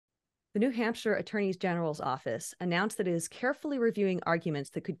The New Hampshire Attorney General's office announced that it is carefully reviewing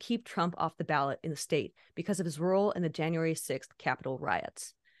arguments that could keep Trump off the ballot in the state because of his role in the January 6th Capitol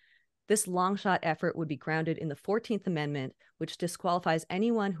riots. This long-shot effort would be grounded in the 14th Amendment, which disqualifies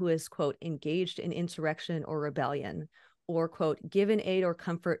anyone who is, quote, engaged in insurrection or rebellion, or, quote, given aid or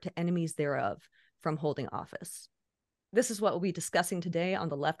comfort to enemies thereof from holding office. This is what we'll be discussing today on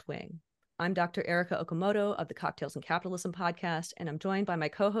The Left Wing. I'm Dr. Erica Okamoto of the Cocktails and Capitalism podcast, and I'm joined by my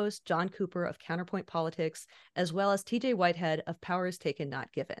co-host, John Cooper of Counterpoint Politics, as well as TJ Whitehead of Power is Taken,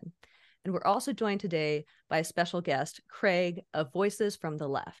 Not Given. And we're also joined today by a special guest, Craig of Voices from the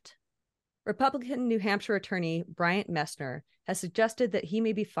Left. Republican New Hampshire attorney Bryant Messner has suggested that he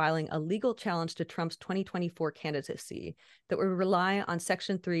may be filing a legal challenge to Trump's 2024 candidacy that would rely on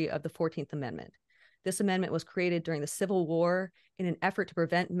Section 3 of the 14th Amendment. This amendment was created during the Civil War in an effort to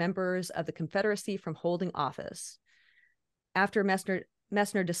prevent members of the Confederacy from holding office. After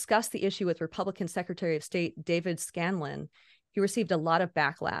Messner discussed the issue with Republican Secretary of State David Scanlon, he received a lot of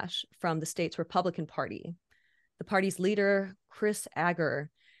backlash from the state's Republican Party. The party's leader, Chris Agger,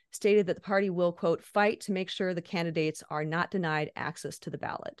 stated that the party will, quote, fight to make sure the candidates are not denied access to the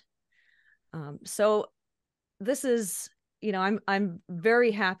ballot. So this is, I'm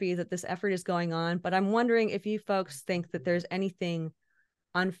very happy that this effort is going on, but I'm wondering if you folks think that there's anything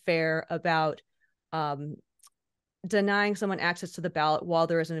unfair about denying someone access to the ballot while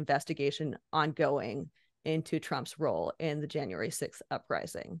there is an investigation ongoing into Trump's role in the January 6th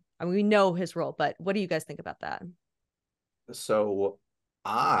uprising. I mean, we know his role, but what do you guys think about that? So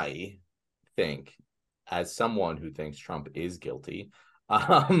I think, as someone who thinks Trump is guilty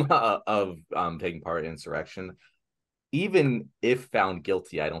of taking part in insurrection, even if found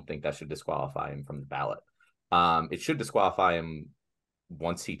guilty, I don't think that should disqualify him from the ballot. It should disqualify him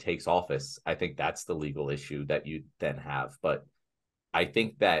once he takes office. I think that's the legal issue that you then have. But I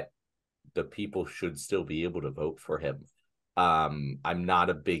think that the people should still be able to vote for him. I'm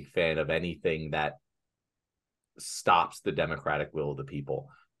not a big fan of anything that stops the democratic will of the people.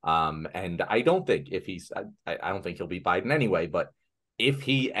 And I don't think I don't think he'll beat Biden anyway, but if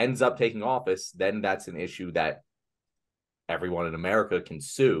he ends up taking office, then that's an issue that everyone in America can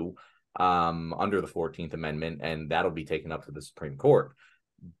sue under the 14th Amendment, and that'll be taken up to the Supreme Court.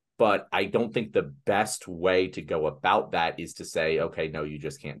 But I don't think the best way to go about that is to say, okay, no, you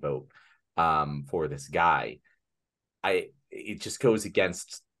just can't vote for this guy. It just goes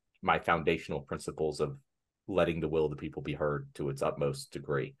against my foundational principles of letting the will of the people be heard to its utmost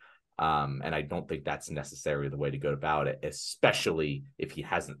degree. And I don't think that's necessarily the way to go about it, especially if he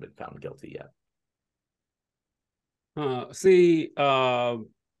hasn't been found guilty yet.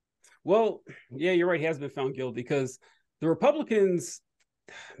 Well, yeah, you're right. He hasn't been found guilty because the Republicans,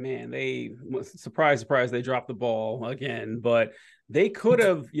 man, they, surprise, they dropped the ball again, but they could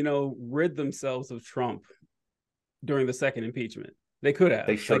have, rid themselves of Trump during the second impeachment. They could have.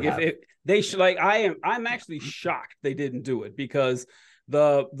 They should have. They should. I'm actually shocked they didn't do it because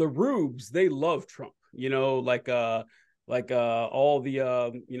the rubes, they love Trump. All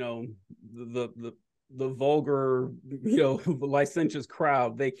the vulgar, licentious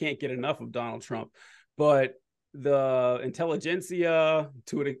crowd, they can't get enough of Donald Trump. But the intelligentsia,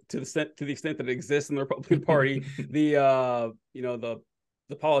 to the extent that it exists in the Republican Party, the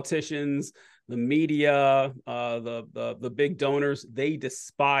politicians, the media, the big donors, they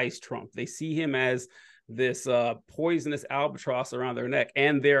despise Trump. They see him as this poisonous albatross around their neck,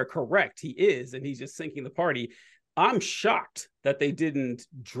 and they're correct. He is, and he's just sinking the party. I'm shocked that they didn't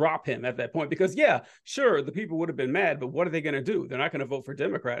drop him at that point because, yeah, sure, the people would have been mad, but what are they going to do? They're not going to vote for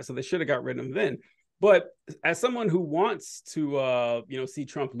Democrats, so they should have got rid of him then. But as someone who wants to, see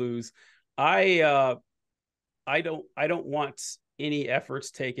Trump lose, I don't want any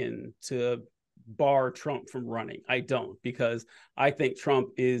efforts taken to bar Trump from running. I don't, because I think Trump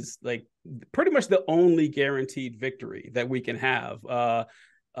is like pretty much the only guaranteed victory that we can have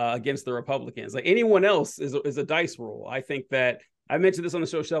against the Republicans. Like anyone else is a dice roll. I think that I mentioned this on the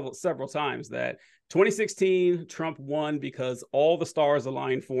show several times that 2016 Trump won because all the stars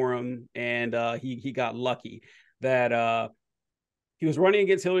aligned for him, and he got lucky that he was running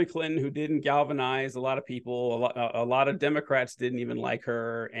against Hillary Clinton, who didn't galvanize a lot of people. A lot of Democrats didn't even like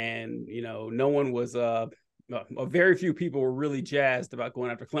her, and no one was very few people were really jazzed about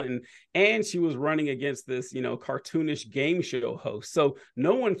going after Clinton, and she was running against this, cartoonish game show host. So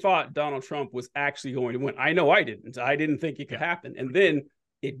no one thought Donald Trump was actually going to win. I know I didn't. I didn't think it could happen. And then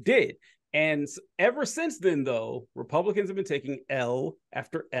it did. And ever since then, though, Republicans have been taking L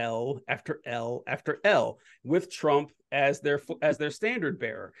after L after L after L with Trump as their standard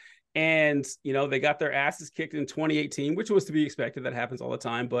bearer. And, they got their asses kicked in 2018, which was to be expected. That happens all the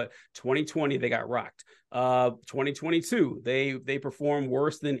time. But 2020, they got rocked. 2022, they performed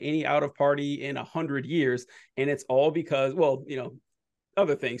worse than any out of party in 100 years. And it's all because, well,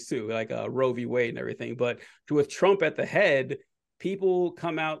 other things too, like Roe v. Wade and everything. But with Trump at the head, people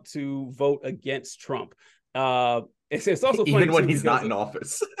come out to vote against Trump. It's also funny even when he's not in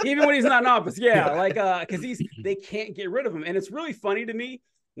office. Even when he's not in office, yeah. Like because they can't get rid of him. And it's really funny to me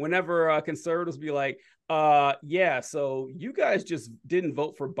whenever conservatives be like, yeah, so you guys just didn't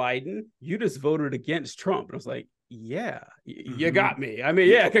vote for Biden, you just voted against Trump. And I was like, yeah, you got me. I mean,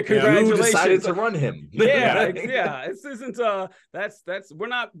 yeah, congratulations. You decided to run him. Yeah. This isn't that's we're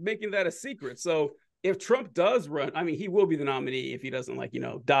not making that a secret. So if Trump does run, I mean, he will be the nominee if he doesn't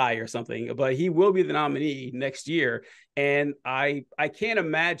die or something, but he will be the nominee next year. And I can't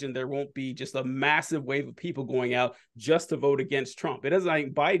imagine there won't be just a massive wave of people going out just to vote against Trump. It doesn't,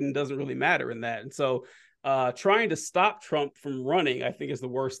 like, Biden doesn't really matter in that. And so trying to stop Trump from running, I think, is the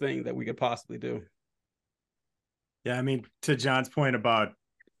worst thing that we could possibly do. Yeah. I mean, to John's point about,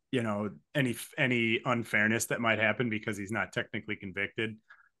 any unfairness that might happen because he's not technically convicted,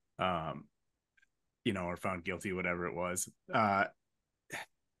 or found guilty, whatever it was.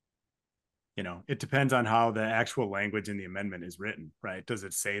 It depends on how the actual language in the amendment is written, right? Does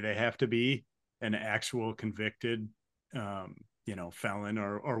it say they have to be an actual convicted, felon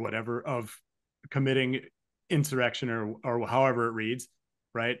or whatever of committing insurrection or however it reads,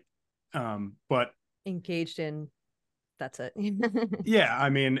 right? But engaged in, that's it. Yeah,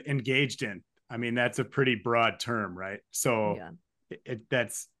 I mean, engaged in. I mean, that's a pretty broad term, right? So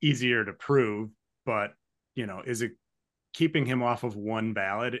that's easier to prove. But, is it keeping him off of one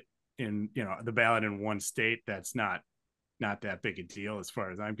ballot in, the ballot in one state? That's not that big a deal as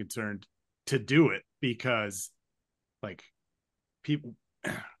far as I'm concerned to do it, because like people,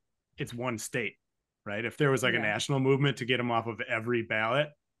 it's one state, right? If there was like a national movement to get him off of every ballot,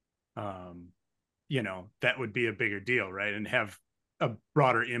 that would be a bigger deal, right? And have a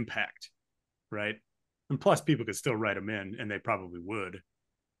broader impact, right? And plus people could still write him in, and they probably would,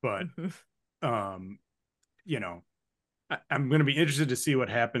 but I'm going to be interested to see what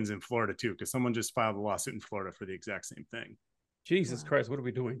happens in Florida too, because someone just filed a lawsuit in Florida for the exact same thing. Jesus Christ, what are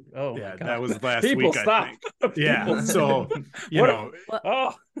we doing? Oh yeah, my God. that was last People week. Stop. I think. Yeah, so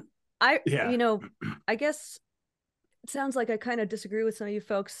I guess it sounds like I kind of disagree with some of you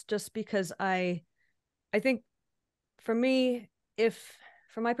folks, just because I think, for me,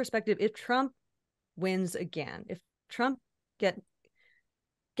 from my perspective, if Trump wins again, if Trump gets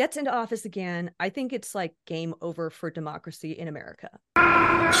into office again, I think it's like game over for democracy in America.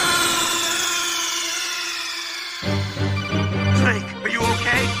 Snake, are you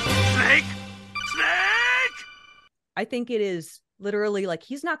okay? Snake? I think it is literally like,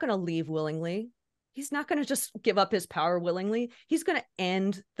 he's not going to leave willingly. He's not going to just give up his power willingly. He's going to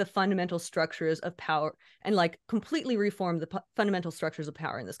end the fundamental structures of power and like completely reform the fundamental structures of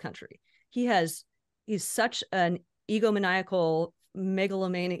power in this country. He's such an egomaniacal,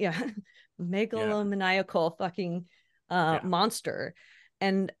 megalomaniacal fucking monster.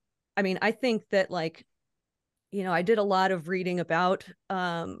 And I mean, I think that, like, I did a lot of reading about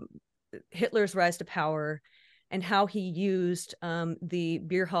Hitler's rise to power and how he used the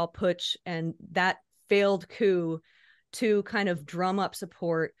beer hall putsch and that failed coup to kind of drum up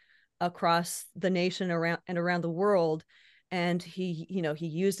support across the nation around the world. And he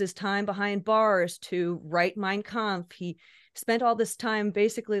used his time behind bars to write Mein Kampf. He spent all this time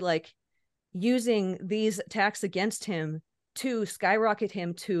basically like using these attacks against him to skyrocket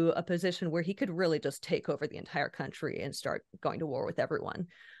him to a position where he could really just take over the entire country and start going to war with everyone.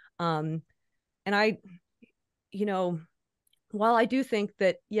 And I, while I do think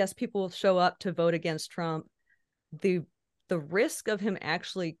that, yes, people will show up to vote against Trump, the risk of him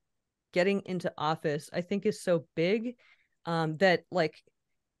actually getting into office, I think, is so big that, like,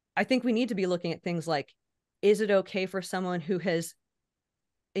 I think we need to be looking at things like, is it okay for someone who has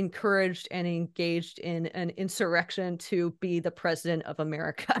encouraged and engaged in an insurrection to be the president of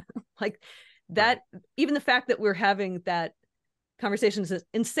America? Like that, right. Even the fact that we're having that conversation is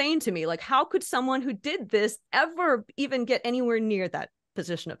insane to me. Like, how could someone who did this ever even get anywhere near that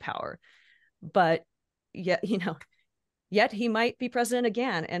position of power? But yet he might be president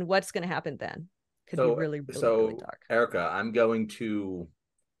again. And what's going to happen then could be really dark. Erica,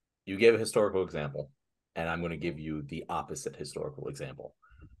 you gave a historical example, and I'm going to give you the opposite historical example.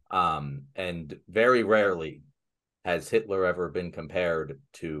 And very rarely has Hitler ever been compared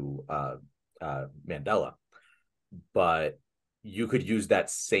to Mandela, but you could use that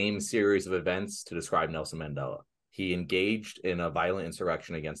same series of events to describe Nelson Mandela. He engaged in a violent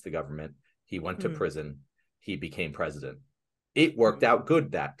insurrection against the government. He went to prison. He became president. It worked out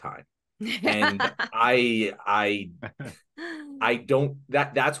good that time. And I don't,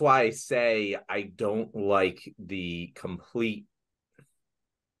 that's why I say I don't like the complete,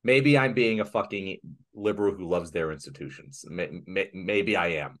 maybe I'm being a fucking liberal who loves their institutions. Maybe I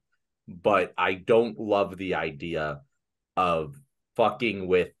am, but I don't love the idea of fucking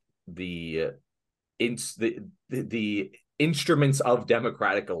with the instruments of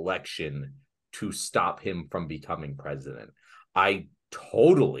democratic election to stop him from becoming president. I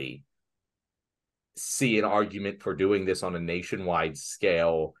totally see an argument for doing this on a nationwide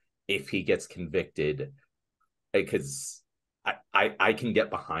scale if he gets convicted, because I can get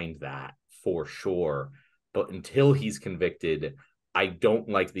behind that for sure. But until he's convicted, I don't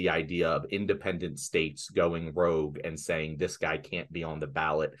like the idea of independent states going rogue and saying this guy can't be on the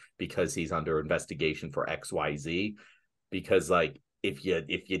ballot because he's under investigation for XYZ. Because like if you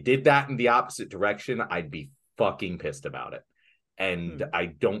did that in the opposite direction, I'd be fucking pissed about it. And I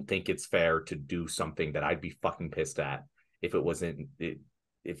don't think it's fair to do something that I'd be fucking pissed at if it was in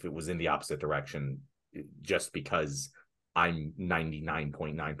the opposite direction, just because I'm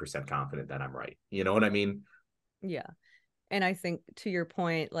 99.9% confident that I'm right. You know what I mean? Yeah. And I think to your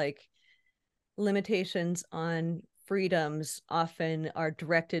point, like limitations on freedoms often are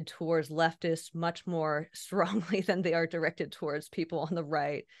directed towards leftists much more strongly than they are directed towards people on the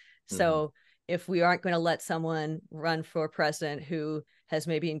right. So if we aren't going to let someone run for president who has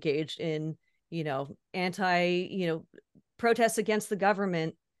maybe engaged in, protests against the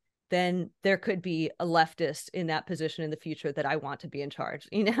government, then there could be a leftist in that position in the future that I want to be in charge,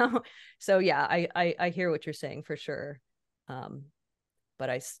 So yeah, I hear what you're saying for sure. But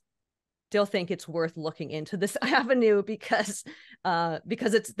I still think it's worth looking into this avenue because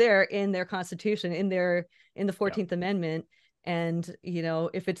it's there in their Constitution, in the 14th Amendment. And,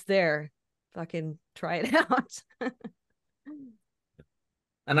 if it's there, fucking try it out.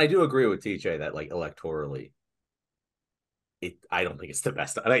 And I do agree with TJ that like electorally, I don't think it's the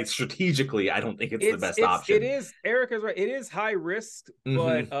best. Like strategically, I don't think it's the best option. It is. Erica's right. It is high risk,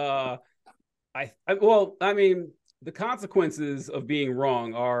 but the consequences of being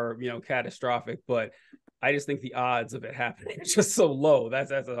wrong are catastrophic. But I just think the odds of it happening are just so low.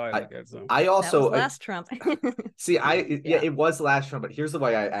 That's how I look at it. So I also that was last Trump. See, it was last Trump. But here's the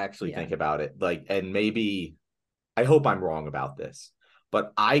way I actually think about it. Like, and maybe I hope I'm wrong about this,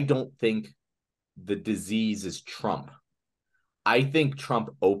 but I don't think the disease is Trump. I think Trump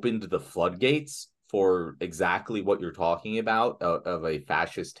opened the floodgates for exactly what you're talking about, of a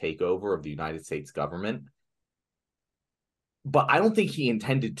fascist takeover of the United States government. But I don't think he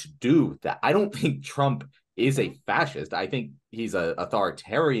intended to do that. I don't think Trump is a fascist. I think he's an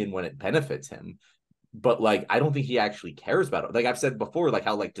authoritarian when it benefits him. But like, I don't think he actually cares about it. Like I've said before, like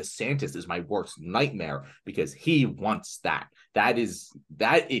how like DeSantis is my worst nightmare because he wants that. That if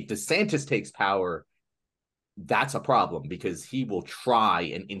DeSantis takes power, that's a problem because he will try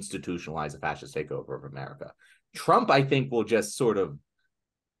and institutionalize a fascist takeover of America. Trump, I think, will just sort of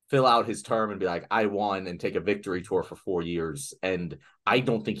fill out his term and be like, I won, and take a victory tour for 4 years. And I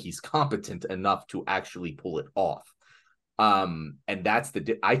don't think he's competent enough to actually pull it off. And that's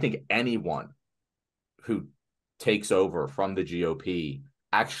I think anyone who takes over from the GOP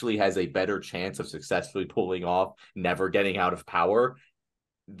actually has a better chance of successfully pulling off never getting out of power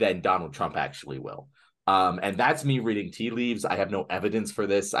than Donald Trump actually will. And that's me reading tea leaves. I have no evidence for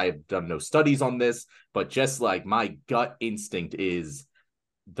this. I've done no studies on this, but just like my gut instinct is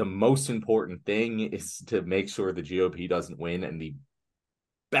the most important thing is to make sure the GOP doesn't win. And the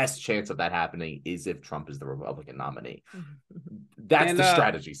best chance of that happening is if Trump is the Republican nominee. That's the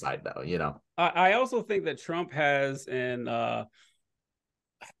strategy side though, I also think that Trump has an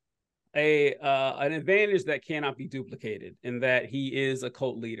advantage that cannot be duplicated, in that he is a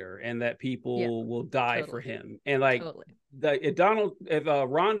cult leader and that people will die for him. And like if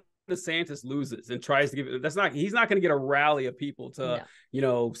Ron DeSantis loses and tries to give it, he's not going to get a rally of people to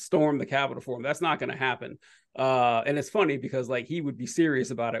storm the Capitol for him. That's not going to happen. And it's funny because like he would be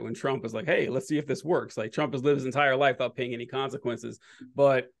serious about it when Trump is like, hey, let's see if this works. Like Trump has lived his entire life without paying any consequences.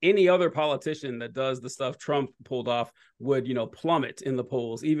 But any other politician that does the stuff Trump pulled off would, plummet in the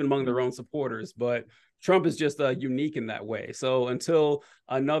polls, even among their own supporters. But Trump is just unique in that way. So until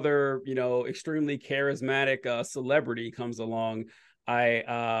another, extremely charismatic celebrity comes along,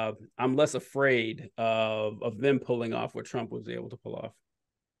 I'm less afraid of them pulling off what Trump was able to pull off.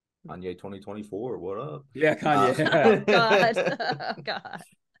 Kanye 2024, what up? Yeah, Kanye. Oh, God. Oh, God.